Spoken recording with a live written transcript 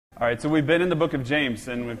All right, so we've been in the book of James,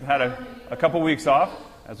 and we've had a couple weeks off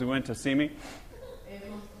as we went to Simi.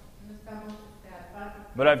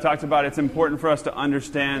 But I've talked about it's important for us to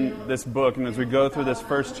understand this book, and as we go through this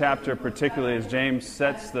first chapter, particularly as James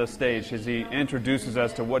sets the stage, as he introduces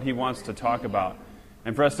us to what he wants to talk about.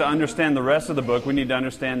 And for us to understand the rest of the book, we need to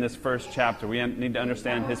understand this first chapter. We need to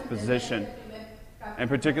understand his position. And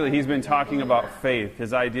particularly, he's been talking about faith.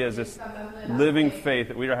 His idea is this living faith,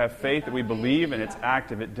 that we have faith that we believe, and it's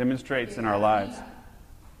active. It demonstrates in our lives.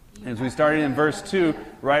 And as we started in verse 2,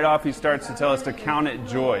 right off he starts to tell us to count it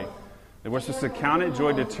joy. That we're supposed to count it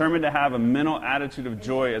joy, determined to have a mental attitude of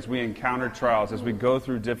joy as we encounter trials, as we go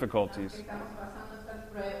through difficulties.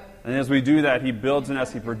 And as we do that, he builds in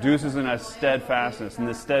us, he produces in us steadfastness. And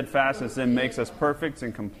this steadfastness then makes us perfect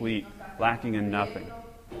and complete, lacking in nothing.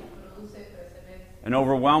 And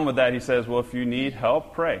overwhelmed with that, he says, well, if you need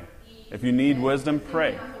help, pray. If you need wisdom,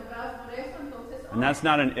 pray. And that's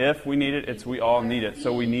not an if we need it, it's we all need it.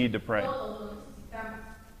 So we need to pray.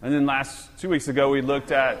 And then 2 weeks ago, we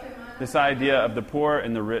looked at this idea of the poor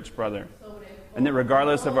and the rich brother. And that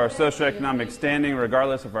regardless of our socioeconomic standing,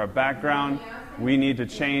 regardless of our background, we need to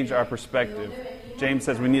change our perspective. James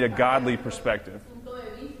says we need a godly perspective.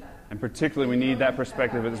 And particularly we need that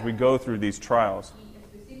perspective as we go through these trials.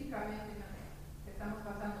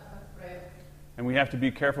 And we have to be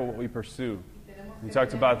careful what we pursue. We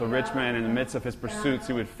talked about the rich man in the midst of his pursuits,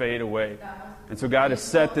 he would fade away. And so God has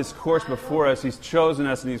set this course before us. He's chosen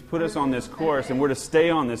us and he's put us on this course, and we're to stay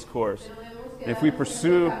on this course. And if we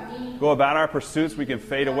go about our pursuits, we can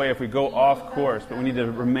fade away if we go off course. But we need to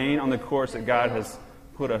remain on the course that God has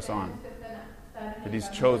put us on, that he's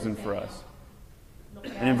chosen for us.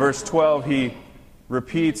 And in verse 12, he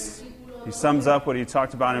sums up what he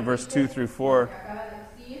talked about in verse 2 through 4.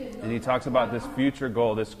 And he talks about this future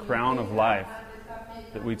goal, this crown of life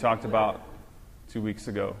that we talked about 2 weeks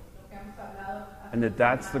ago. And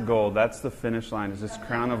that's the goal, that's the finish line, is this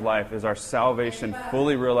crown of life, is our salvation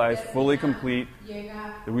fully realized, fully complete,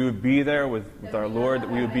 that we would be there with our Lord,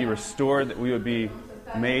 that we would be restored, that we would be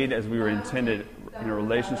made as we were intended in a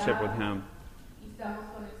relationship with him.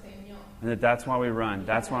 And that's why we run,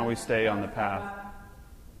 that's why we stay on the path.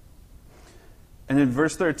 And in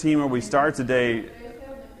verse 13, where we start today,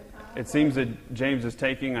 it seems that James is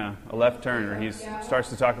taking a left turn, or he starts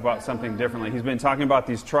to talk about something differently. He's been talking about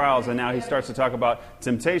these trials, and now he starts to talk about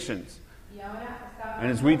temptations. And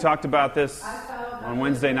as we talked about this on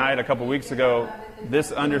Wednesday night a couple weeks ago,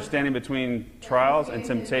 this understanding between trials and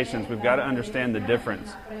temptations, we've got to understand the difference.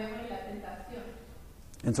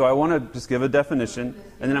 And so I want to just give a definition,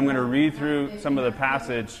 and then I'm going to read through some of the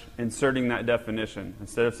passage inserting that definition.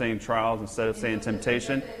 Instead of saying trials, instead of saying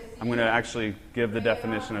temptation, I'm going to actually give the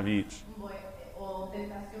definition of each.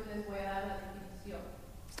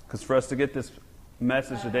 Because for us to get this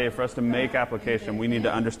message today, for us to make application, we need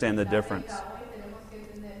to understand the difference.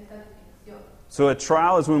 So a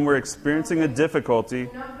trial is when we're experiencing a difficulty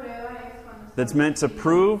that's meant to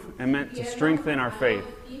prove and meant to strengthen our faith.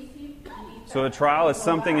 So a trial is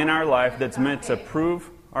something in our life that's meant to prove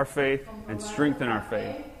our faith and strengthen our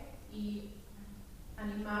faith.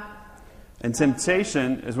 And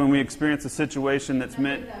temptation is when we experience a situation that's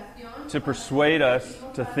meant to persuade us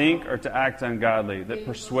to think or to act ungodly, that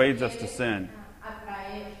persuades us to sin.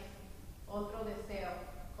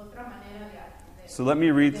 So let me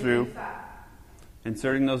read through,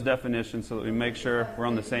 inserting those definitions so that we make sure we're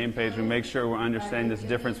on the same page. We make sure we're understanding this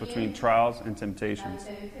difference between trials and temptations.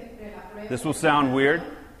 This will sound weird.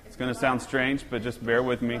 It's going to sound strange, but just bear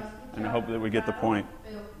with me, and I hope that we get the point.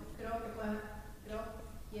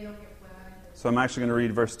 So I'm actually going to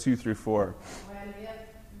read verse 2 through 4.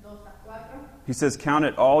 He says, "Count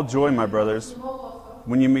it all joy, my brothers,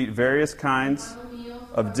 when you meet various kinds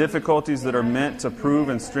of difficulties that are meant to prove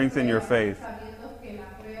and strengthen your faith.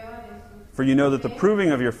 For you know that the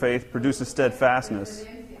proving of your faith produces steadfastness.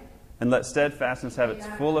 And let steadfastness have its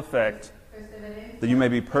full effect, that you may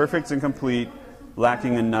be perfect and complete,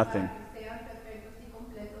 lacking in nothing."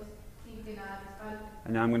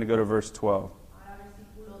 And now I'm going to go to verse 12.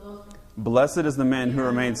 "Blessed is the man who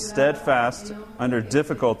remains steadfast under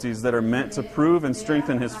difficulties that are meant to prove and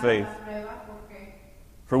strengthen his faith.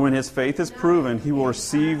 For when his faith is proven, he will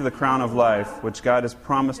receive the crown of life, which God has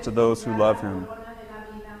promised to those who love him."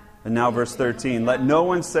 And now verse 13. "Let no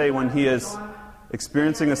one say when he is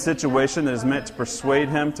experiencing a situation that is meant to persuade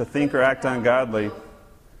him to think or act ungodly,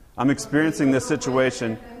 'I'm experiencing this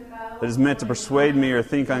situation that is meant to persuade me or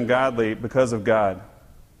think ungodly because of God.'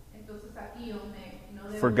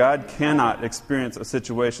 For God cannot experience a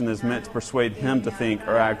situation that is meant to persuade him to think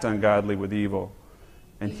or act ungodly with evil.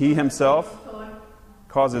 And he himself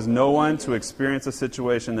causes no one to experience a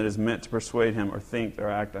situation that is meant to persuade him or think or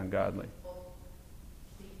act ungodly.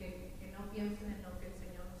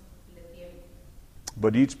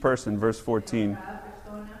 But each person, verse 14,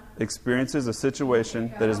 experiences a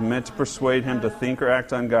situation that is meant to persuade him to think or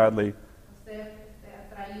act ungodly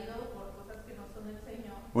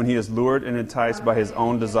when he is lured and enticed by his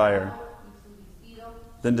own desire.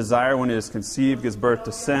 Then desire, when it is conceived, gives birth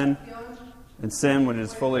to sin, and sin, when it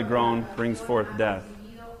is fully grown, brings forth death.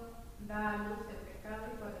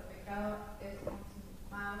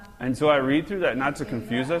 And so I read through that not to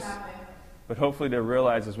confuse us, but hopefully to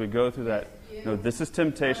realize as we go through that, this is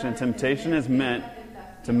temptation, and temptation is meant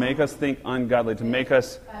to make us think ungodly, to make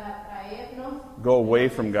us go away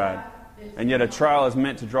from God. And yet a trial is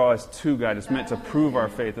meant to draw us to God. It's meant to prove our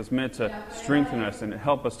faith. It's meant to strengthen us and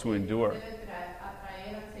help us to endure.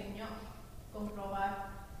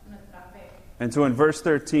 And so in verse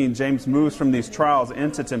 13, James moves from these trials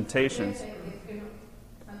into temptations.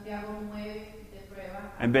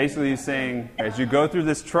 And basically he's saying, as you go through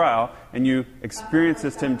this trial and you experience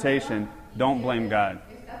this temptation, don't blame God.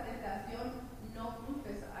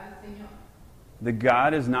 That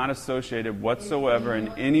God is not associated whatsoever in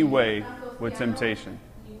any way with temptation.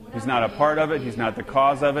 He's not a part of it. He's not the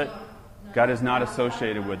cause of it. God is not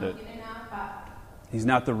associated with it. He's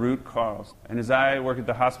not the root cause. And as I work at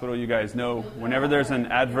the hospital, you guys know, whenever there's an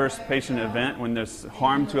adverse patient event, when there's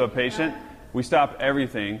harm to a patient, we stop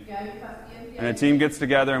everything. And a team gets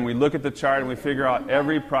together and we look at the chart and we figure out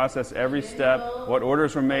every process, every step, what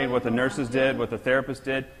orders were made, what the nurses did, what the therapist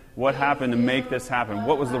did, what happened to make this happen,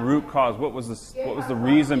 what was the root cause, what was the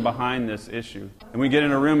reason behind this issue. And we get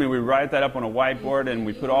in a room and we write that up on a whiteboard and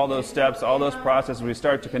we put all those steps, all those processes, we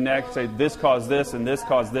start to connect, say this caused this and this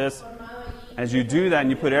caused this. As you do that and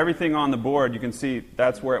you put everything on the board, you can see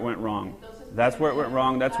that's where it went wrong. That's where it went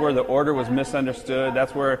wrong. That's where the order was misunderstood.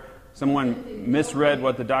 That's where someone misread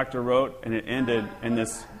what the doctor wrote, and it ended in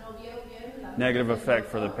this negative effect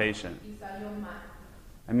for the patient.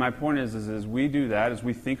 And my point is as we do that, as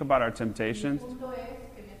we think about our temptations,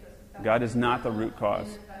 God is not the root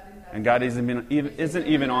cause. And God isn't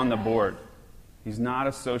even on the board. He's not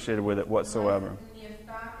associated with it whatsoever.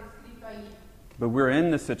 But we're in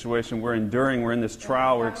this situation, we're enduring, we're in this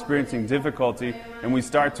trial, we're experiencing difficulty, and we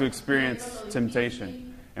start to experience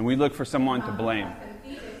temptation. And we look for someone to blame.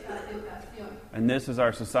 And this is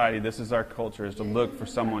our society, this is our culture, is to look for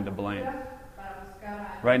someone to blame.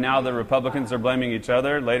 Right now the Republicans are blaming each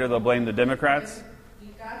other, later they'll blame the Democrats.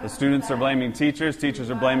 The students are blaming teachers, teachers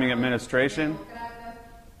are blaming administration.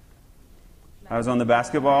 I was on the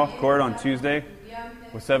basketball court on Tuesday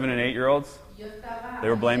with 7 and 8-year-olds. They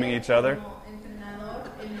were blaming each other.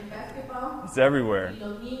 It's everywhere.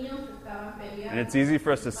 And it's easy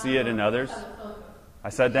for us to see it in others. I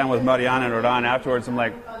sat down with Mariana and Rodan afterwards. I'm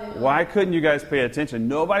like, why couldn't you guys pay attention?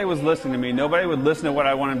 Nobody was listening to me. Nobody would listen to what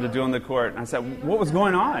I wanted to do on the court. And I said, what was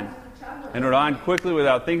going on? And Rodan quickly,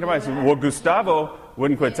 without thinking about it, said, well, Gustavo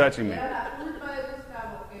wouldn't quit touching me.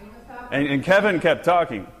 And Kevin kept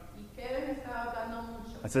talking.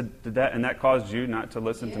 I said, did that caused you not to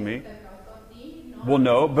listen to me? Well,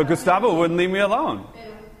 no, but Gustavo wouldn't leave me alone.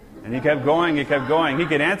 And he kept going, he kept going. He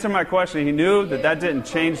could answer my question. He knew that didn't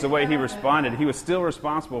change the way he responded. He was still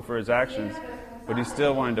responsible for his actions, but he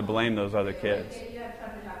still wanted to blame those other kids.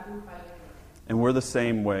 And we're the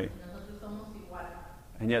same way.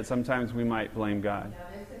 And yet sometimes we might blame God.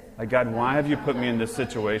 Like, God, why have you put me in this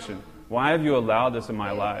situation? Why have you allowed this in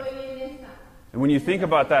my life? And when you think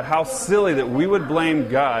about that, how silly that we would blame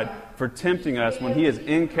God for tempting us when He is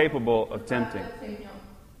incapable of tempting.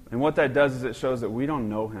 And what that does is it shows that we don't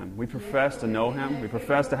know Him. We profess to know Him. We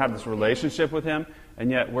profess to have this relationship with Him.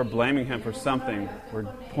 And yet we're blaming Him for something. We're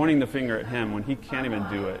pointing the finger at Him when He can't even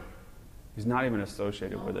do it. He's not even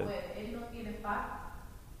associated with it.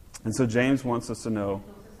 And so James wants us to know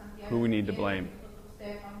who we need to blame.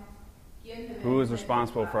 Who is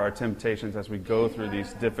responsible for our temptations as we go through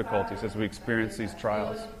these difficulties, as we experience these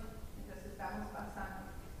trials.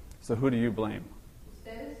 So who do you blame?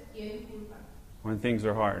 When things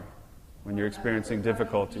are hard, when you're experiencing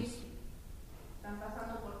difficulties.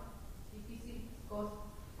 Do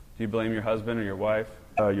you blame your husband or your wife,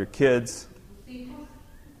 your kids,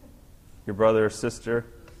 your brother or sister,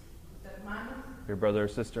 your brother or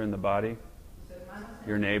sister in the body,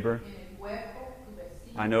 your neighbor?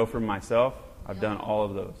 I know for myself, I've done all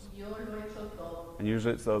of those. And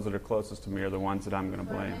usually it's those that are closest to me are the ones that I'm going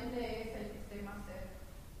to blame.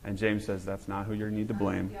 And James says that's not who you need to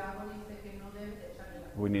blame.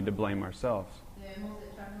 We need to blame ourselves.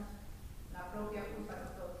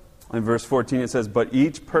 In verse 14 it says, but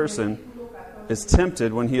each person is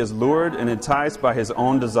tempted when he is lured and enticed by his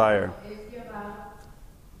own desire.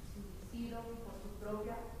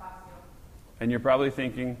 And you're probably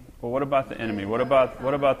thinking, well, what about the enemy? What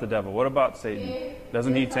about the devil? What about Satan?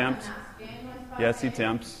 Doesn't he tempt? Yes, he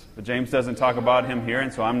tempts. But James doesn't talk about him here,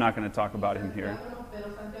 and so I'm not going to talk about him here.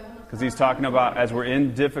 Because he's talking about, as we're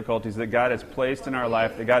in difficulties that God has placed in our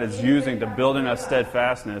life, that God is using to build in us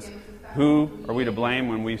steadfastness, who are we to blame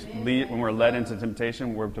when we're led into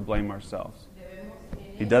temptation? We're to blame ourselves.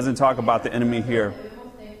 He doesn't talk about the enemy here.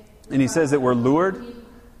 And he says that we're lured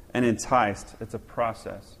and enticed. It's a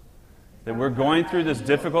process. That we're going through this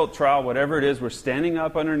difficult trial, whatever it is, we're standing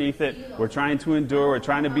up underneath it, we're trying to endure, we're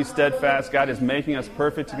trying to be steadfast. God is making us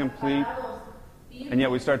perfect and complete. And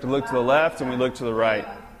yet we start to look to the left and we look to the right.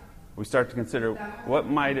 We start to consider,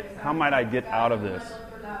 how might I get out of this?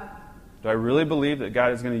 Do I really believe that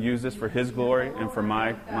God is going to use this for His glory and for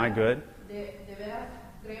my good?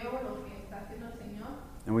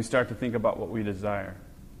 And we start to think about what we desire.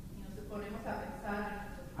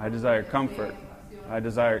 I desire comfort. I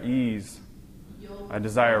desire ease. I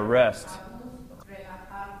desire rest.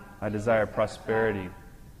 I desire prosperity.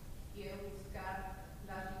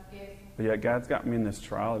 But yet God's got me in this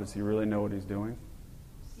trial. Does He really know what He's doing?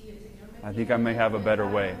 I think I may have a better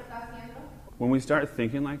way. When we start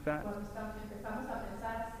thinking like that,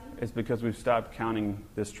 it's because we've stopped counting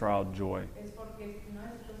this trial joy.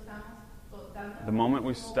 The moment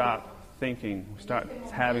we stop thinking, we start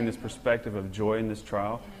having this perspective of joy in this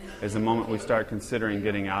trial, is the moment we start considering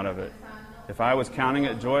getting out of it. If I was counting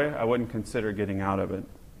it joy, I wouldn't consider getting out of it.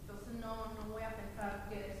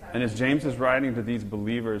 And as James is writing to these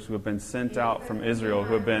believers who have been sent out from Israel,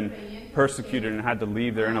 who have been persecuted and had to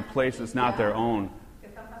leave, they're in a place that's not their own.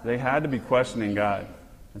 They had to be questioning God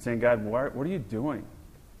and saying, God, what are you doing?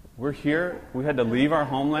 We're here. We had to leave our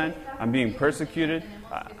homeland. I'm being persecuted.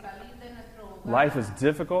 Life is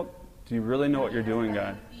difficult. Do you really know what you're doing,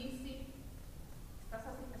 God?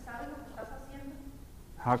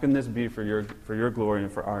 How can this be for your glory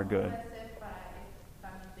and for our good?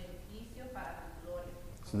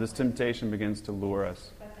 So this temptation begins to lure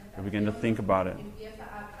us. We begin to think about it.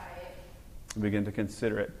 We begin to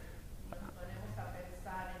consider it.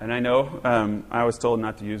 And I know I was told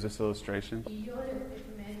not to use this illustration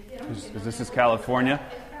because this is California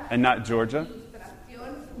and not Georgia.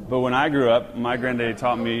 But when I grew up, my granddaddy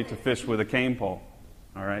taught me to fish with a cane pole.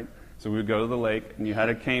 All right? So we would go to the lake and you had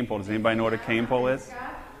a cane pole. Does anybody know what a cane pole is?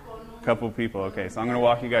 A couple of people. Okay, so I'm going to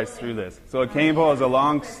walk you guys through this. So a cane pole is a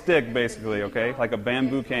long stick, basically, okay? Like a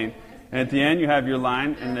bamboo cane. And at the end, you have your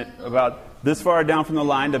line, and about this far down from the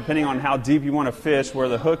line, depending on how deep you want to fish, where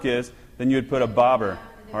the hook is, then you would put a bobber.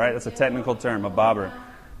 All right? That's a technical term, a bobber.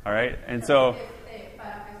 All right? And so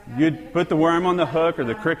you'd put the worm on the hook or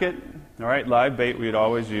the cricket. All right, live bait we would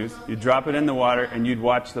always use. You'd drop it in the water and you'd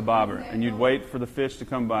watch the bobber and you'd wait for the fish to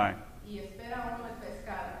come by.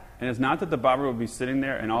 And it's not that the bobber would be sitting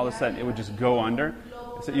there and all of a sudden it would just go under.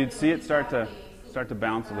 So you'd see it start to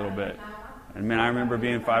bounce a little bit. And man, I remember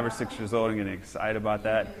being 5 or 6 years old and getting excited about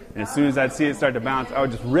that. And as soon as I'd see it start to bounce, I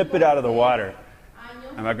would just rip it out of the water.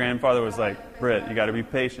 And my grandfather was like, Britt, you got to be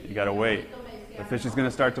patient. You got to wait. The fish is going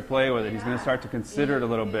to start to play with it. He's going to start to consider it a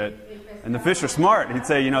little bit. And the fish are smart. He'd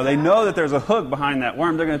say, they know that there's a hook behind that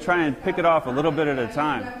worm. They're going to try and pick it off a little bit at a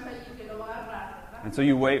time. And so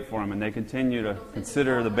you wait for them, and they continue to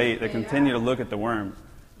consider the bait. They continue to look at the worm.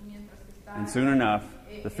 And soon enough,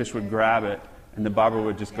 the fish would grab it, and the bobber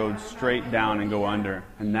would just go straight down and go under.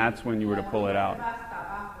 And that's when you were to pull it out.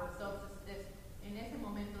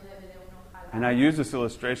 And I use this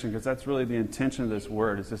illustration because that's really the intention of this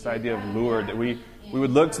word. It's this idea of lured, that we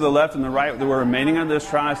would look to the left and the right that we're remaining under this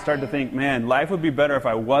trial and start to think, man, life would be better if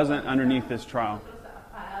I wasn't underneath this trial.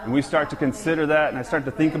 And we start to consider that, and I start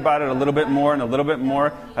to think about it a little bit more and a little bit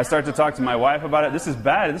more. I start to talk to my wife about it. This is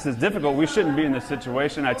bad. This is difficult. We shouldn't be in this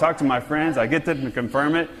situation. I talk to my friends. I get them to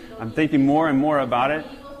confirm it. I'm thinking more and more about it.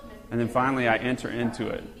 And then finally I enter into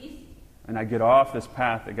it. And I get off this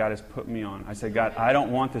path that God has put me on. I say, God, I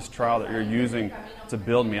don't want this trial that you're using to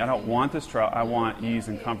build me. I don't want this trial. I want ease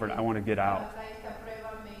and comfort. I want to get out.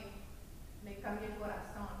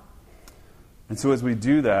 And so as we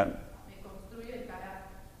do that,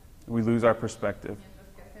 we lose our perspective.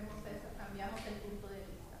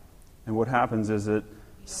 And what happens is that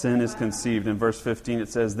sin is conceived. In verse 15 it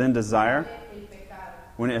says, then desire,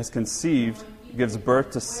 when it has conceived, gives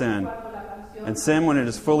birth to sin. And sin, when it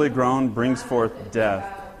is fully grown, brings forth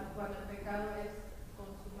death.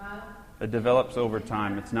 It develops over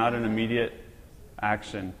time. It's not an immediate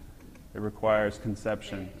action. It requires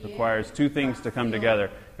conception. It requires two things to come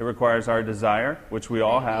together. It requires our desire, which we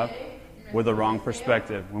all have, with a wrong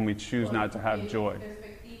perspective, when we choose not to have joy.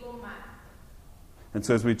 And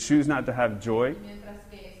so as we choose not to have joy,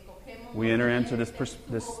 we enter into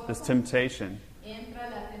this temptation,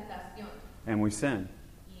 and we sin.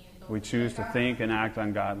 We choose to think and act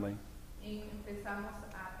ungodly.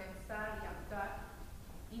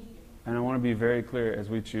 And I want to be very clear, as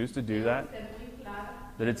we choose to do that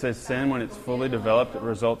it says sin, when it's fully developed, it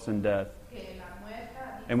results in death.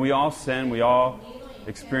 And we all sin, we all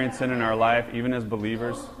experience sin in our life, even as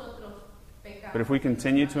believers. But if we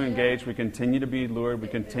continue to engage, we continue to be lured, we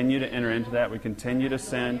continue to enter into that, we continue to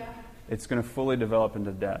sin, it's going to fully develop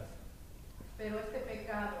into death.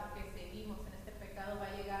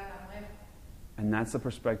 And that's the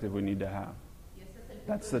perspective we need to have.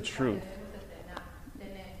 That's the truth.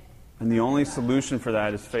 And the only solution for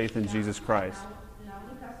that is faith in Jesus Christ.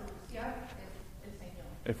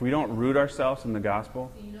 If we don't root ourselves in the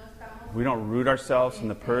gospel, if we don't root ourselves in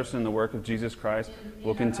the person and the work of Jesus Christ,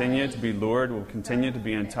 we'll continue to be lured, we'll continue to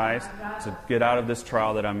be enticed to get out of this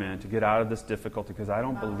trial that I'm in, to get out of this difficulty, because I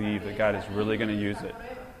don't believe that God is really going to use it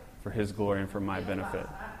for His glory and for my benefit.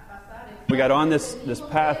 We got on this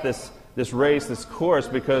path, this race, this course,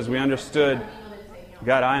 because we understood,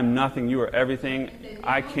 God, I am nothing, you are everything.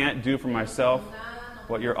 I can't do for myself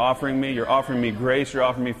what you're offering me. You're offering me grace, you're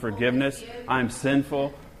offering me forgiveness. I'm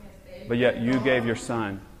sinful, but yet you gave your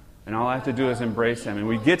Son. And all I have to do is embrace Him. And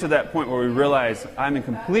we get to that point where we realize I'm in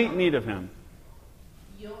complete need of Him.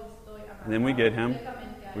 And then we get Him,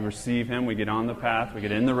 we receive Him, we get on the path, we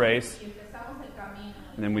get in the race,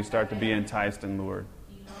 and then we start to be enticed and lured.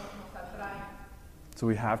 So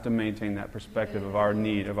we have to maintain that perspective of our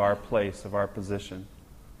need, of our place, of our position.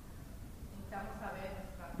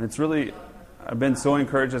 And it's really, I've been so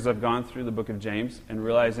encouraged as I've gone through the book of James and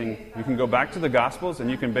realizing you can go back to the Gospels and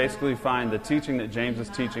you can basically find the teaching that James is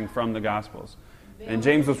teaching from the Gospels. And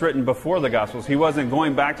James was written before the Gospels. He wasn't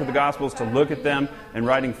going back to the Gospels to look at them and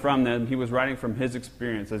writing from them. He was writing from his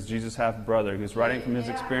experience as Jesus' half-brother. He was writing from his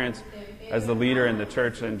experience as the leader in the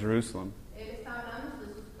church in Jerusalem.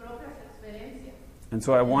 And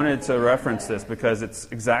so I wanted to reference this because it's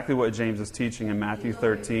exactly what James is teaching in Matthew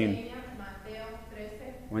 13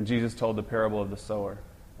 when Jesus told the parable of the sower.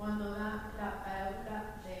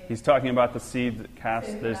 He's talking about the seed that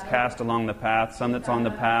is cast along the path, some that's on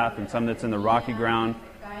the path and some that's in the rocky ground,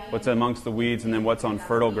 what's amongst the weeds, and then what's on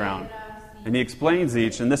fertile ground. And he explains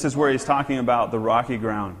each, and this is where he's talking about the rocky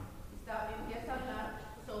ground.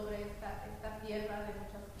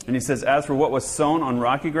 And he says, as for what was sown on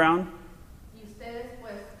rocky ground,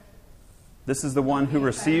 this is the one who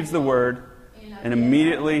receives the word and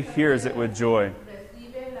immediately hears it with joy.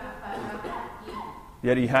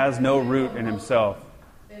 Yet he has no root in himself.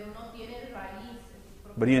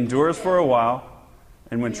 But he endures for a while,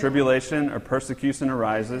 and when tribulation or persecution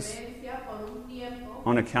arises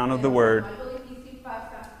on account of the word,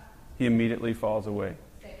 he immediately falls away.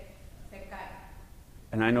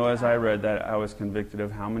 And I know as I read that, I was convicted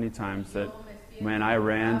of how many times that, man, I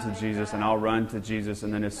ran to Jesus and I'll run to Jesus,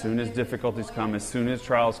 and then as soon as difficulties come, as soon as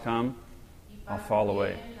trials come, I'll fall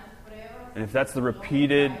away. And if that's the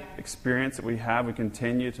repeated experience that we have, we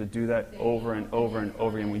continue to do that over and over and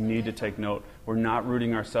over again. We need to take note. We're not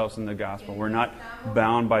rooting ourselves in the gospel. We're not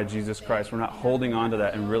bound by Jesus Christ. We're not holding on to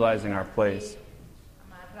that and realizing our place.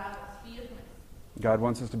 God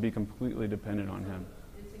wants us to be completely dependent on Him.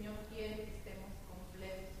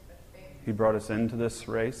 He brought us into this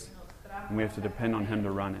race, and we have to depend on Him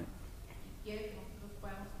to run it.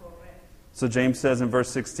 So James says in verse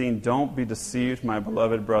 16, don't be deceived, my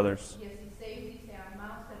beloved brothers.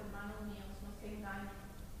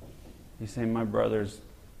 He's saying, my brothers,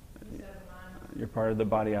 you're part of the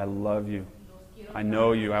body. I love you. I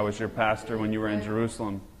know you. I was your pastor when you were in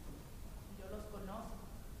Jerusalem.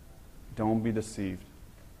 Don't be deceived.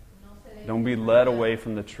 Don't be led away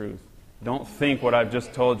from the truth. Don't think what I've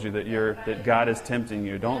just told you, that God is tempting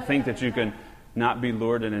you. Don't think that you can not be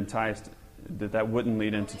lured and enticed, that wouldn't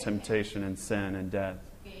lead into temptation and sin and death.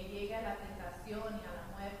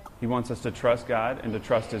 He wants us to trust God and to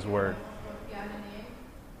trust His Word.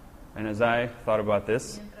 And as I thought about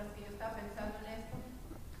this,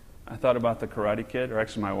 I thought about the Karate Kid, or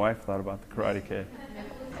actually my wife thought about the Karate Kid.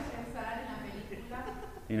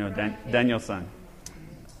 You know, Daniel's son.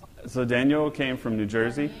 So Daniel came from New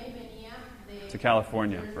Jersey to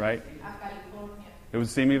California, right? It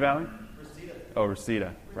was Simi Valley? Oh,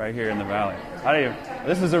 Reseda, right here in the valley.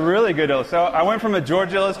 This is a really good illustration. So I went from a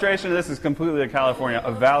Georgia illustration to this is completely a California,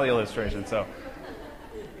 a valley illustration.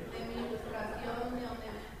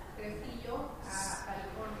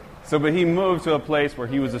 But he moved to a place where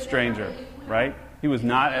he was a stranger, right? He was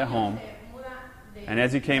not at home. And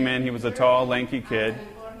as he came in, he was a tall, lanky kid,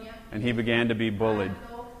 and he began to be bullied.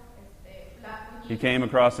 He came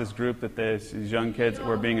across this group that these young kids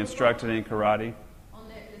were being instructed in karate.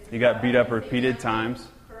 He got beat up repeated times.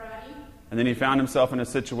 And then he found himself in a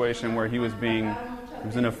situation where he was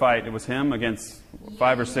in a fight. It was him against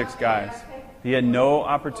 5 or 6 guys. He had no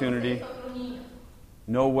opportunity,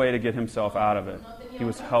 no way to get himself out of it. He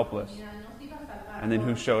was helpless. And then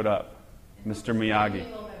who showed up? Mr. Miyagi,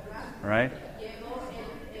 right?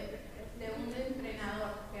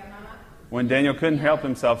 When Daniel couldn't help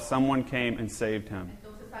himself, someone came and saved him.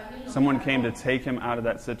 Someone came to take him out of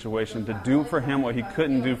that situation, to do for him what he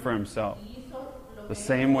couldn't do for himself. The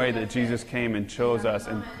same way that Jesus came and chose us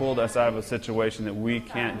and pulled us out of a situation that we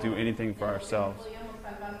can't do anything for ourselves.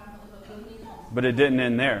 But it didn't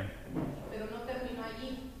end there.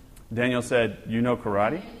 Daniel said, "You know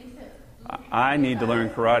karate? I need to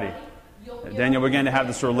learn karate." Daniel began to have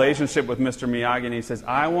this relationship with Mr. Miyagi, and he says,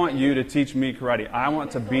 "I want you to teach me karate. I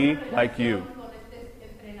want to be like you.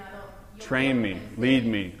 Train me, lead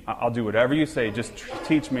me. I'll do whatever you say. Just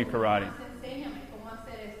teach me karate."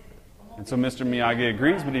 And so Mr. Miyagi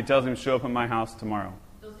agrees, but he tells him, "Show up at my house tomorrow."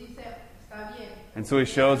 And so he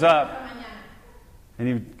shows up, and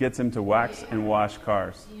he gets him to wax and wash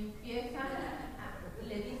cars.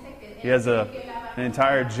 He has an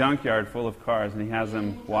entire junkyard full of cars, and he has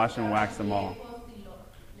them wash and wax them all.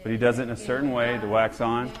 But he does it in a certain way, to wax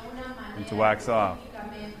on and to wax off.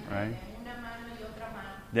 Right?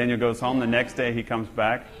 Daniel goes home. The next day he comes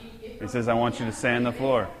back. He says, "I want you to sand the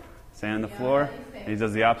floor." Sand the floor. And he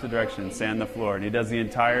does the opposite direction, sand the floor. And he does the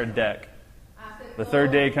entire deck. The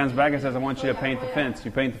third day he comes back and says, "I want you to paint the fence."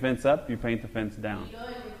 You paint the fence up, you paint the fence down.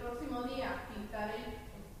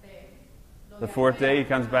 The fourth day he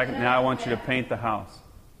comes back and, "Now I want you to paint the house."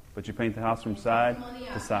 But you paint the house from side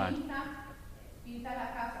to side.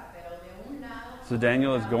 So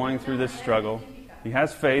Daniel is going through this struggle. He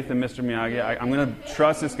has faith in Mr. Miyagi. I'm going to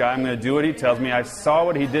trust this guy. I'm going to do what he tells me. I saw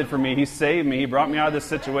what he did for me. He saved me. He brought me out of this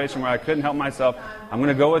situation where I couldn't help myself. I'm going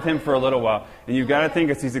to go with him for a little while. And you've got to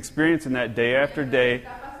think, as he's experiencing that day after day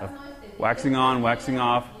of waxing on, waxing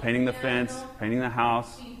off, painting the fence, painting the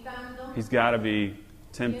house, he's got to be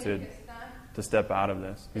tempted to step out of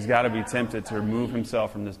this. He's got to be tempted to remove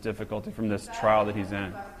himself from this difficulty, from this trial that he's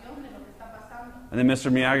in. And then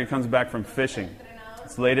Mr. Miyagi comes back from fishing.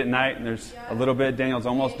 It's late at night, and there's a little bit. Daniel's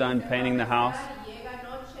almost done painting the house.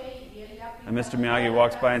 And Mr. Miyagi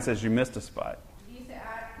walks by and says, "You missed a spot."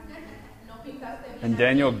 And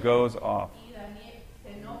Daniel goes off.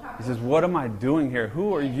 He says, "What am I doing here?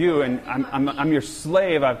 Who are you? And I'm your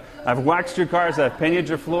slave. I've waxed your cars. I've painted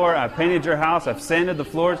your floor. I've painted your house. I've sanded the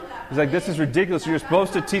floors." He's like, "This is ridiculous. You're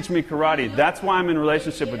supposed to teach me karate. That's why I'm in a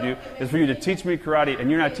relationship with you, is for you to teach me karate. And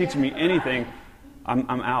you're not teaching me anything.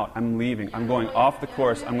 I'm out. I'm leaving. I'm going off the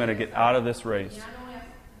course. I'm going to get out of this race."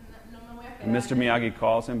 And Mr. Miyagi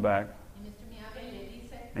calls him back.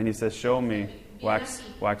 And he says, "Show me wax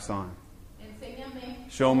on.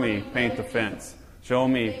 Show me paint the fence. Show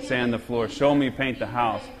me sand the floor. Show me paint the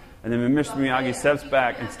house." And then Mr. Miyagi steps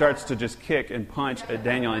back and starts to just kick and punch at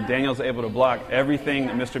Daniel. And Daniel's able to block everything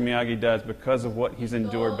that Mr. Miyagi does because of what he's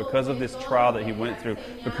endured, because of this trial that he went through,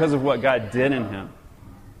 because of what God did in him.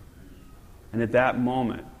 And at that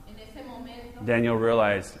moment, Daniel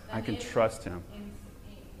realized, I can trust him.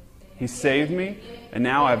 He saved me, and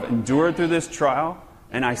now I've endured through this trial,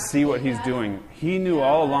 and I see what he's doing. He knew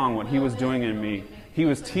all along what he was doing in me. He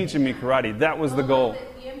was teaching me karate. That was the goal.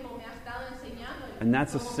 And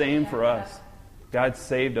that's the same for us. God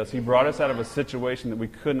saved us. He brought us out of a situation that we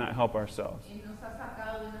could not help ourselves.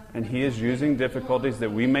 And he is using difficulties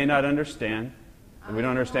that we may not understand, that we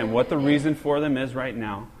don't understand what the reason for them is right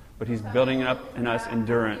now. But he's building up in us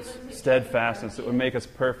endurance, steadfastness that would make us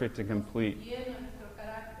perfect and complete.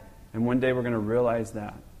 And one day we're going to realize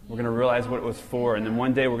that. We're going to realize what it was for. And then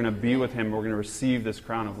one day we're going to be with him. We're going to receive this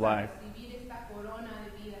crown of life.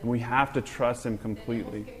 And we have to trust him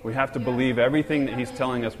completely. We have to believe everything that he's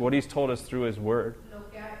telling us, what he's told us through his word,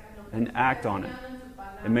 and act on it.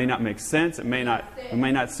 It may not make sense. We may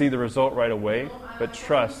not see the result right away. But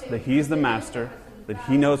trust that he's the master, that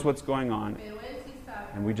he knows what's going on.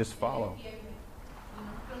 And we just follow.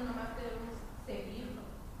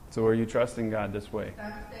 So are you trusting God this way?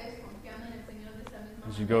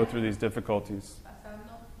 As you go through these difficulties,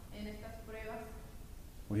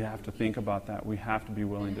 we have to think about that. We have to be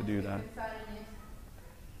willing to do that.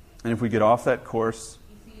 And if we get off that course,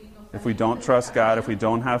 if we don't trust God, if we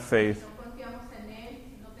don't have faith,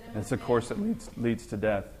 it's a course that leads to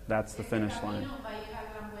death. That's the finish line.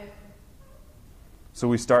 So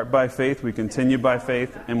we start by faith, we continue by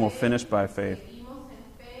faith, and we'll finish by faith.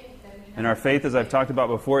 And our faith, as I've talked about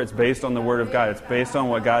before, it's based on the Word of God. It's based on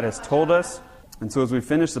what God has told us. And so as we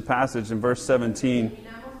finish the passage in verse 17,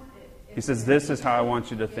 he says, this is how I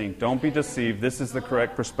want you to think. Don't be deceived. This is the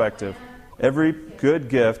correct perspective. Every good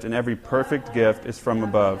gift and every perfect gift is from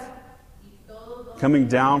above, coming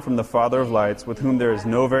down from the Father of lights, with whom there is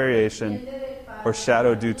no variation or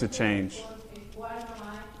shadow due to change.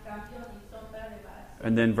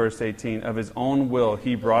 And then verse 18, of his own will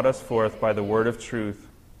he brought us forth by the word of truth,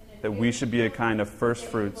 that we should be a kind of first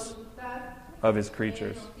fruits of his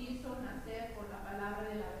creatures.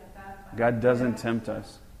 God doesn't tempt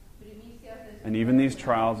us. And even these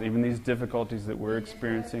trials, even these difficulties that we're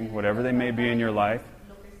experiencing, whatever they may be in your life,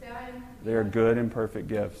 they are good and perfect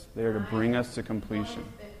gifts. They are to bring us to completion.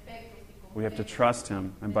 We have to trust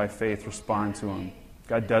him and by faith respond to him.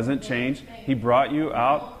 God doesn't change. He brought you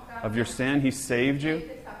out of your sin. He saved you.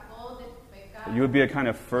 That you would be a kind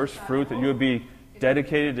of first fruit, that you would be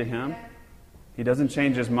dedicated to him. He doesn't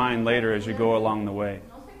change his mind later as you go along the way.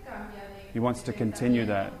 He wants to continue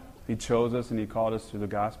that. He chose us and he called us through the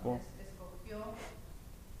gospel,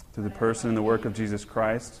 through the person and the work of Jesus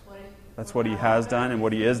Christ. That's what he has done, and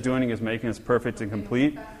what he is doing is making us perfect and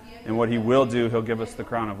complete. And what he will do, he'll give us the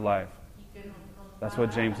crown of life. That's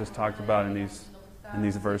what James has talked about in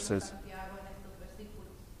these verses.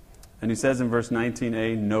 And he says in verse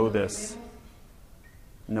 19a, know this.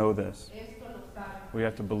 Know this. We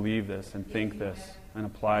have to believe this and think this and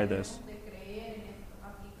apply this.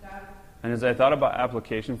 And as I thought about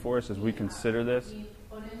application for us, as we consider this,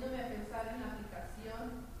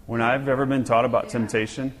 when I've ever been taught about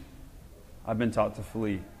temptation, I've been taught to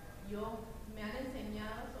flee.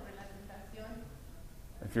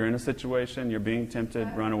 If you're in a situation, you're being tempted,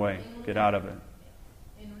 run away. Get out of it.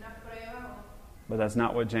 But that's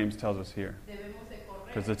not what James tells us here.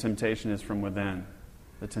 Because the temptation is from within.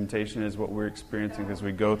 The temptation is what we're experiencing as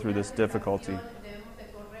we go through this difficulty.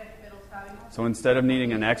 So instead of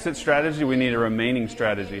needing an exit strategy, we need a remaining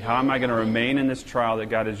strategy. How am I going to remain in this trial that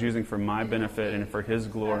God is using for my benefit and for his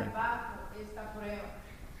glory?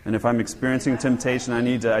 And if I'm experiencing temptation, I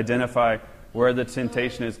need to identify where the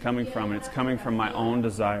temptation is coming from. And it's coming from my own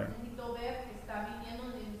desire.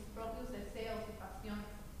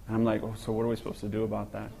 And I'm like, oh, so what are we supposed to do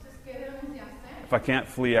about that? If I can't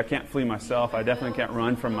flee myself. I definitely can't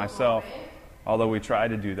run from myself, although we try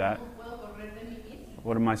to do that.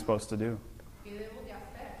 What am I supposed to do?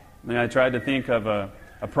 And I tried to think of a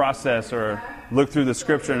process, or look through the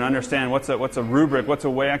scripture and understand what's a rubric, what's a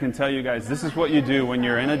way I can tell you guys, this is what you do when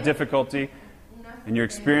you're in a difficulty and you're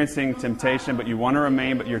experiencing temptation, but you want to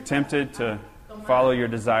remain, but you're tempted to follow your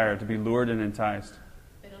desire, to be lured and enticed.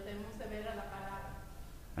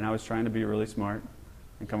 And I was trying to be really smart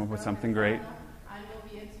and come up with something great.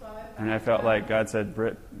 And I felt like God said,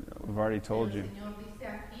 Britt, we've already told you.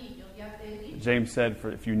 James said,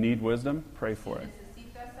 if you need wisdom, pray for it.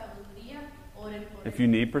 If you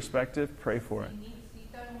need perspective, pray for it.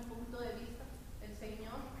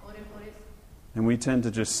 And we tend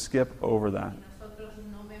to just skip over that.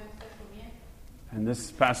 And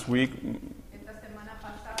this past week,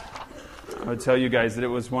 I would tell you guys that it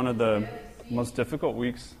was one of the most difficult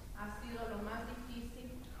weeks.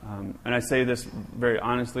 And I say this very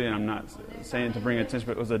honestly, and I'm not saying it to bring attention,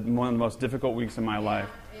 but it was one of the most difficult weeks in my life.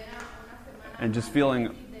 And just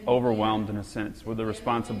feeling overwhelmed in a sense with the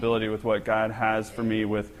responsibility with what God has for me,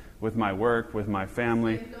 with my work, with my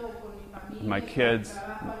family, with my kids,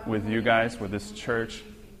 with you guys, with this church,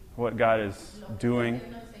 what God is doing.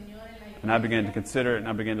 And I began to consider it, and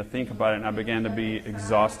I began to think about it, and I began to be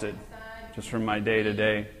exhausted just from my day to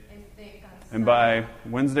day. And by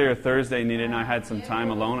Wednesday or Thursday, Nita and I had some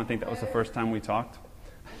time alone. I think that was the first time we talked.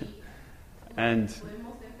 And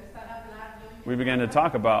we began to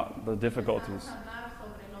talk about the difficulties.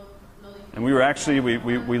 And we were actually,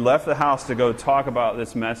 we left the house to go talk about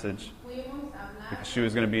this message because she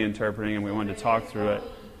was going to be interpreting, and we wanted to talk through it.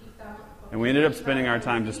 And we ended up spending our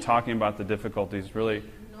time just talking about the difficulties, really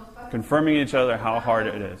confirming each other how hard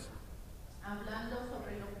it is.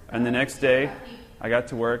 And the next day, I got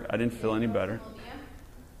to work. I didn't feel any better.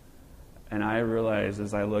 And I realized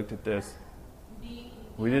as I looked at this,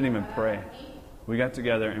 we didn't even pray. We got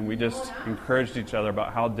together and we just encouraged each other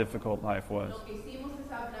about how difficult life was.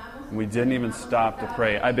 And we didn't even stop to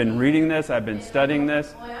pray. I've been reading this, I've been studying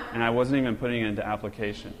this, and I wasn't even putting it into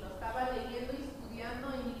application.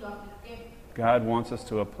 God wants us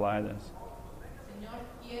to apply this.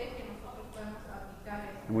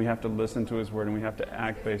 And we have to listen to His Word, and we have to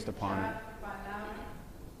act based upon it.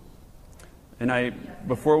 And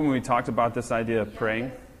before when we talked about this idea of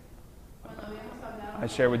praying, I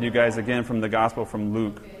share with you guys again from the Gospel from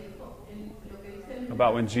Luke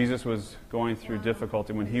about when Jesus was going through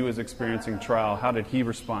difficulty, when he was experiencing trial. How did he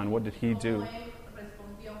respond? What did he do?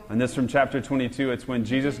 And this from chapter 22, it's when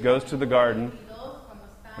Jesus goes to the garden,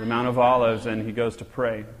 the Mount of Olives, and he goes to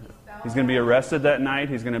pray. He's going to be arrested that night.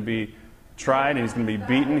 He's going to be tried, and he's going to be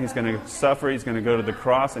beaten. He's going to suffer. He's going to go to the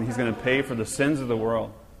cross, and he's going to pay for the sins of the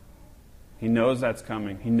world. He knows that's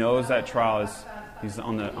coming. He knows that trial is, he's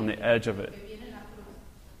on the edge of it.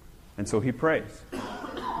 And so he prays.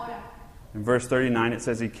 In verse 39, it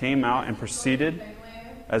says, he came out and proceeded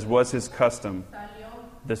as was his custom.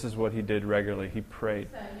 This is what he did regularly. He prayed.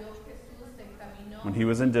 When he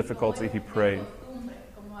was in difficulty, he prayed.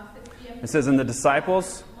 It says, and the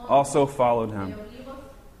disciples also followed him.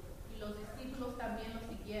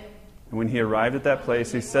 And when he arrived at that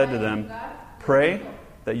place, he said to them, pray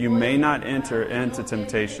that you may not enter into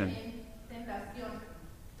temptation.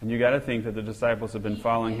 And you got to think that the disciples have been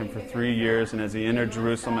following him for 3 years, and as he entered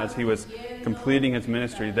Jerusalem, as he was completing his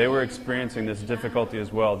ministry, they were experiencing this difficulty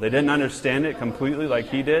as well. They didn't understand it completely like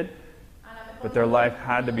he did, but their life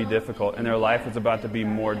had to be difficult, and their life was about to be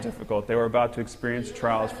more difficult. They were about to experience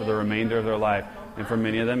trials for the remainder of their life, and for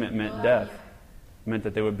many of them it meant death. It meant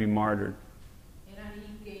that they would be martyred.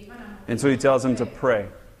 And so he tells them to pray,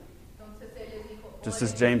 just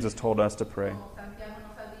as James has told us to pray.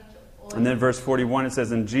 And then verse 41, it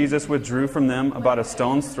says, and Jesus withdrew from them about a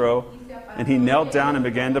stone's throw, and he knelt down and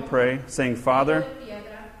began to pray, saying, Father,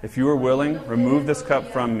 if you are willing, remove this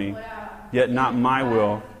cup from me. Yet not my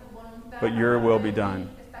will, but your will be done.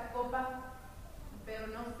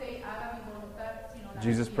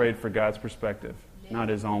 Jesus prayed for God's perspective, not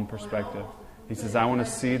his own perspective. He says, I want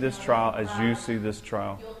to see this trial as you see this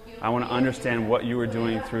trial. I want to understand what you are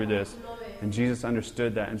doing through this. And Jesus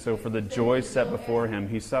understood that. And so for the joy set before him,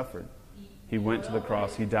 he suffered. He went to the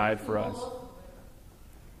cross. He died for us.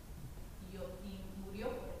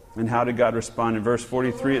 And how did God respond? In verse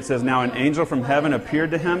 43, it says, now an angel from heaven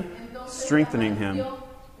appeared to him, strengthening him.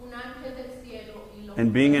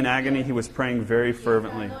 And being in agony, he was praying very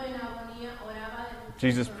fervently.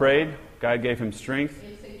 Jesus prayed. God gave him strength.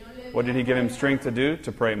 What did he give him strength to do?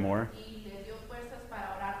 To pray more.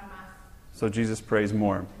 So Jesus prays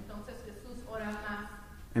more.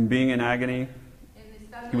 And being in agony,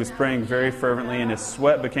 he was praying very fervently, and his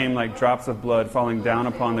sweat became like drops of blood falling down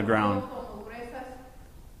upon the ground.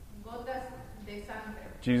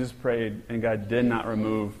 Jesus prayed, and God did not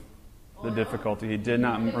remove the difficulty. He did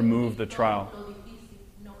not remove the trial.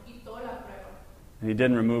 And he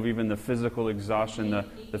didn't remove even the physical exhaustion,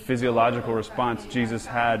 the physiological response Jesus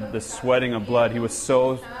had, the sweating of blood. He was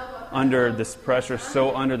so under this pressure,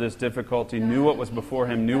 so under this difficulty, knew what was before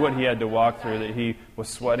him, knew what he had to walk through, that he was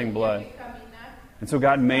sweating blood. And so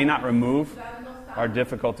God may not remove our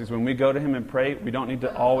difficulties. When we go to him and pray, we don't need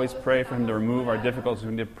to always pray for him to remove our difficulties.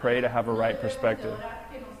 We need to pray to have a right perspective.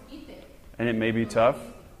 And it may be tough,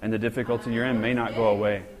 and the difficulty you're in may not go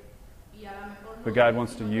away. But God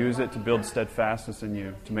wants to use it to build steadfastness in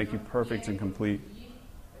you, to make you perfect and complete.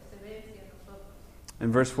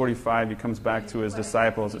 In verse 45, he comes back to his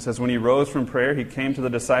disciples. It says, when he rose from prayer, he came to the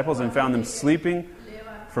disciples and found them sleeping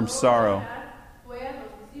from sorrow.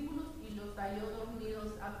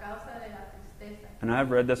 And I've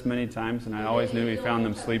read this many times, and I always knew he found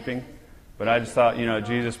them sleeping. But I just thought,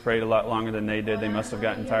 Jesus prayed a lot longer than they did. They must have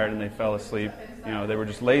gotten tired and they fell asleep. They were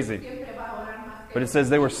just lazy. But it says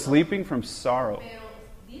they were sleeping from sorrow.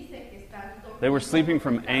 They were sleeping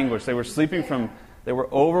from anguish. They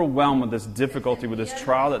were overwhelmed with this difficulty, with this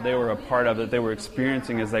trial that they were a part of, that they were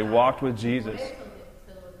experiencing as they walked with Jesus.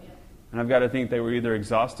 And I've got to think they were either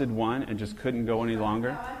exhausted, one, and just couldn't go any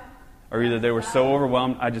longer, or either they were so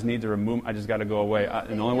overwhelmed, I just need to remove, I just got to go away.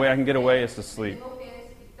 And the only way I can get away is to sleep.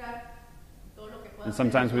 And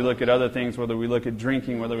sometimes we look at other things, whether we look at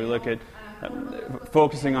drinking, whether we look at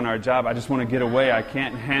focusing on our job. I just want to get away. I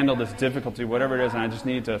can't handle this difficulty, whatever it is, and I just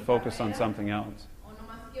need to focus on something else.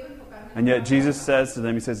 And yet Jesus says to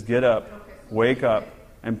them, he says, get up, wake up,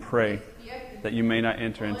 and pray that you may not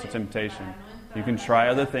enter into temptation. You can try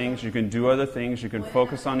other things, you can do other things, you can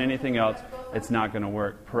focus on anything else. It's not going to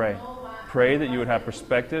work. Pray. Pray that you would have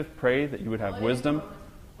perspective. Pray that you would have wisdom,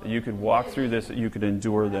 that you could walk through this, that you could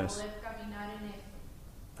endure this.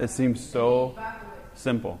 It seems so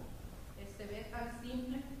simple.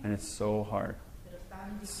 And it's so hard.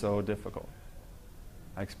 It's so difficult.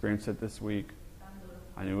 I experienced it this week.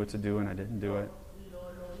 I knew what to do and I didn't do it.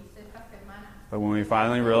 But when we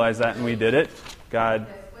finally realized that and we did it, God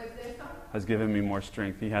has given me more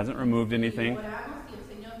strength. He hasn't removed anything.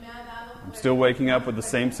 I'm still waking up with the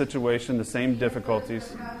same situation, the same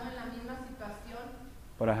difficulties.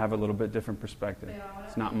 But I have a little bit different perspective.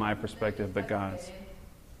 It's not my perspective, but God's.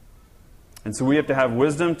 And so we have to have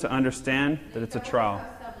wisdom to understand that it's a trial.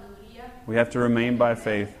 We have to remain by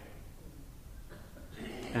faith.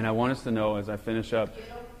 And I want us to know as I finish up,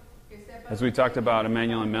 as we talked about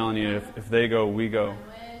Emmanuel and Melanie, if they go, we go.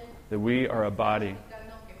 That we are a body.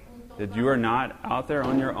 That you are not out there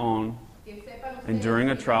on your own enduring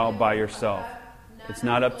a trial by yourself. It's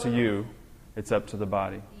not up to you. It's up to the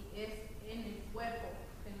body.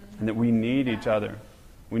 And that we need each other.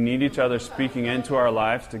 We need each other speaking into our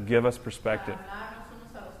lives to give us perspective.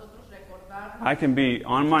 I can be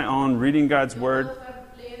on my own reading God's Word,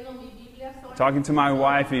 talking to my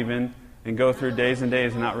wife even, and go through days and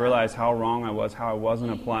days and not realize how wrong I was, how I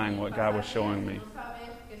wasn't applying what God was showing me.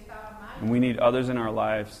 And we need others in our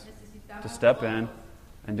lives to step in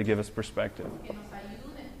and to give us perspective.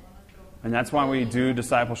 And that's why we do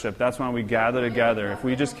discipleship. That's why we gather together. If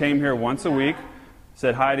we just came here once a week,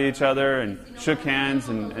 said hi to each other and shook hands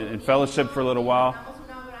and fellowship for a little while,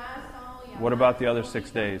 what about the other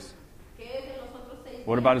 6 days?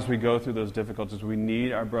 What about as we go through those difficulties? We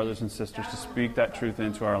need our brothers and sisters to speak that truth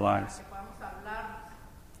into our lives.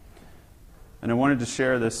 And I wanted to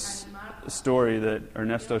share this story that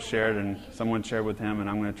Ernesto shared and someone shared with him, and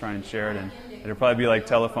I'm going to try and share it. And it'll probably be like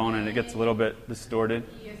telephone, and it gets a little bit distorted.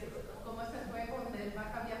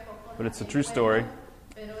 But it's a true story.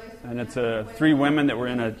 And it's 3 women that were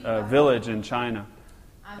in a village in China.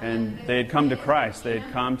 And they had come to Christ. They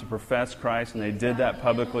had come to profess Christ, and they did that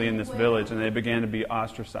publicly in this village, and they began to be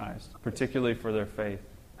ostracized, particularly for their faith.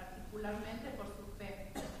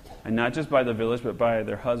 And not just by the village, but by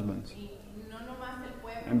their husbands.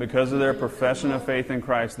 And because of their profession of faith in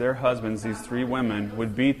Christ, their husbands, these 3 women,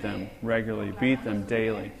 would beat them regularly, beat them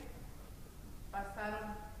daily.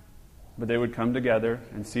 But they would come together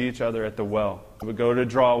and see each other at the well. They would go to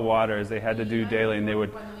draw water as they had to do daily, and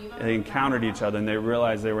they encountered each other, and they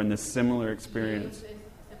realized they were in this similar experience.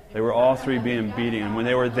 They were all 3 being beaten. And when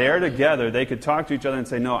they were there together, they could talk to each other and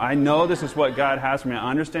say, no, I know this is what God has for me. I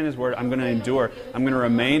understand His Word. I'm going to endure. I'm going to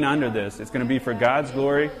remain under this. It's going to be for God's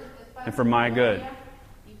glory and for my good.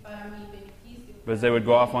 But as they would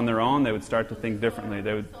go off on their own, they would start to think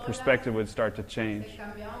differently. Perspective would start to change.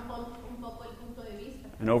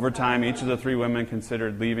 And over time, each of the 3 women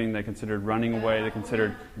considered leaving. They considered running away. They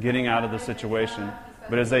considered getting out of the situation.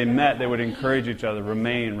 But as they met, they would encourage each other,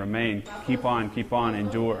 remain, keep on,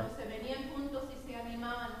 endure.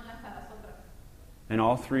 And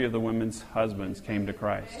all 3 of the women's husbands came to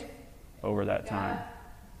Christ over that time.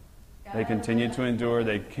 They continued to endure.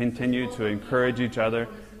 They continued to encourage each other.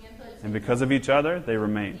 And because of each other, they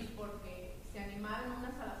remained.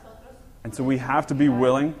 And so we have to be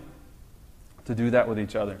willing to do that with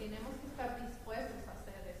each other.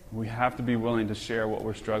 We have to be willing to share what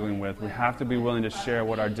we're struggling with. We have to be willing to share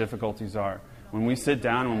what our difficulties are. When we sit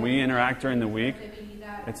down, when we interact during the week,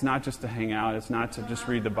 it's not just to hang out. It's not to just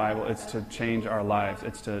read the Bible. It's to change our lives.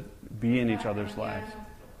 It's to be in each other's lives.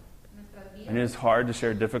 And it is hard to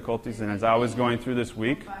share difficulties. And as I was going through this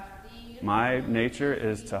week, my nature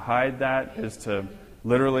is to hide that, is to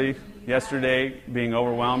literally, yesterday, being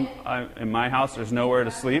overwhelmed. In my house, there's nowhere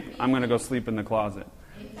to sleep. I'm going to go sleep in the closet.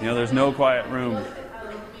 There's no quiet room.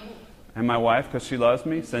 And my wife, because she loves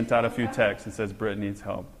me, sent out a few texts and says, Britt needs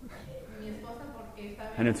help.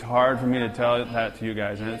 And it's hard for me to tell that to you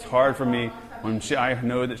guys. And it's hard for me when I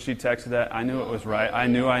know that she texted that. I knew it was right. I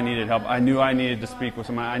knew I needed help. I knew I needed to speak with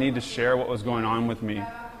somebody. I needed to share what was going on with me.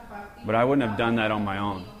 But I wouldn't have done that on my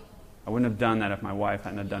own. I wouldn't have done that if my wife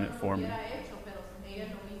hadn't have done it for me.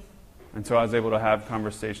 And so I was able to have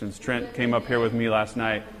conversations. Trent came up here with me last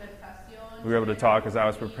night. We were able to talk as I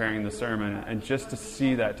was preparing the sermon. And just to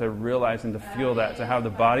see that, to realize and to feel that, to have the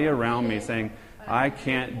body around me saying, I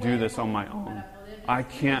can't do this on my own. I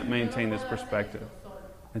can't maintain this perspective.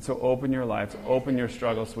 And so open your lives, open your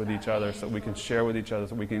struggles with each other so we can share with each other,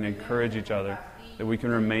 so we can encourage each other, that we can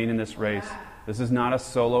remain in this race. This is not a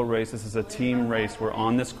solo race. This is a team race. We're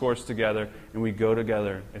on this course together, and we go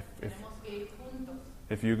together.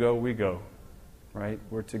 If you go, we go. Right?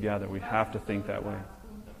 We're together. We have to think that way.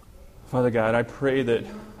 Father God, I pray that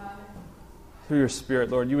through your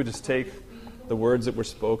Spirit, Lord, you would just take the words that were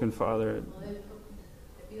spoken, Father.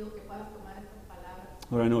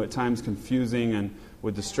 Lord, I know at times confusing and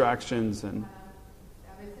with distractions. And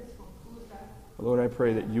Lord, I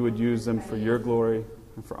pray that you would use them for your glory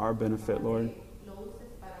and for our benefit, Lord.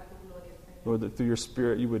 Lord, that through your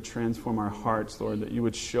Spirit you would transform our hearts, Lord, that you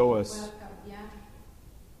would show us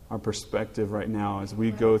our perspective right now as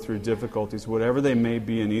we go through difficulties, whatever they may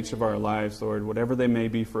be in each of our lives, Lord, whatever they may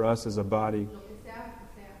be for us as a body.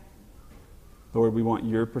 Lord, we want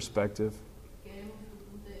your perspective.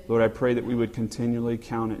 Lord, I pray that we would continually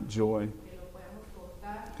count it joy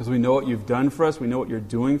Because we know what you've done for us, we know what you're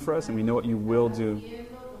doing for us, and we know what you will do.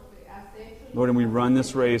 Lord, and we run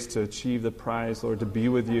this race to achieve the prize, Lord, to be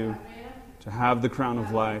with you, to have the crown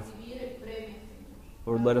of life.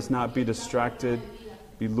 Lord, let us not be distracted,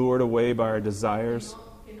 be lured away by our desires.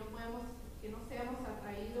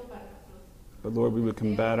 But Lord, we would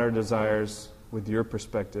combat our desires with your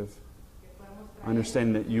perspective.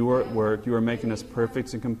 Understanding that you are at work, you are making us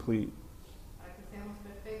perfect and complete.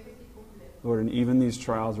 Lord, and even these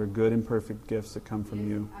trials are good and perfect gifts that come from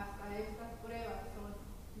you.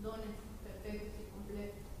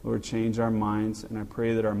 Lord, change our minds, and I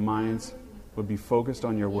pray that our minds would be focused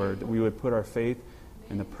on your word, that we would put our faith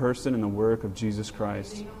in the person and the work of Jesus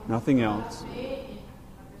Christ, nothing else.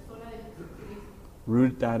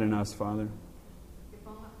 Root that in us, Father.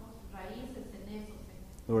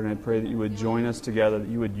 Lord, and I pray that you would join us together, that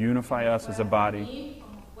you would unify us as a body,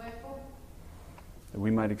 that we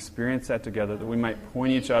might experience that together, that we might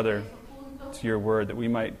point each other to your word, that we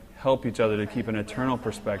might help each other to keep an eternal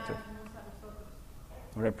perspective.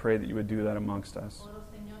 Lord, I pray that you would do that amongst us.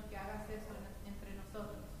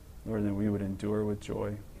 Lord, that we would endure with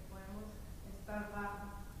joy.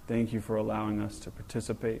 Thank you for allowing us to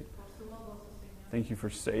participate. Thank you for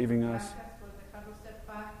saving us.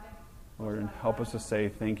 Lord, and help us to say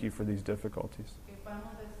thank you for these difficulties.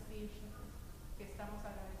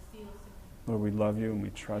 Lord, we love you and we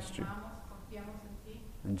trust you.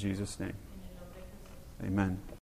 In Jesus' name, amen.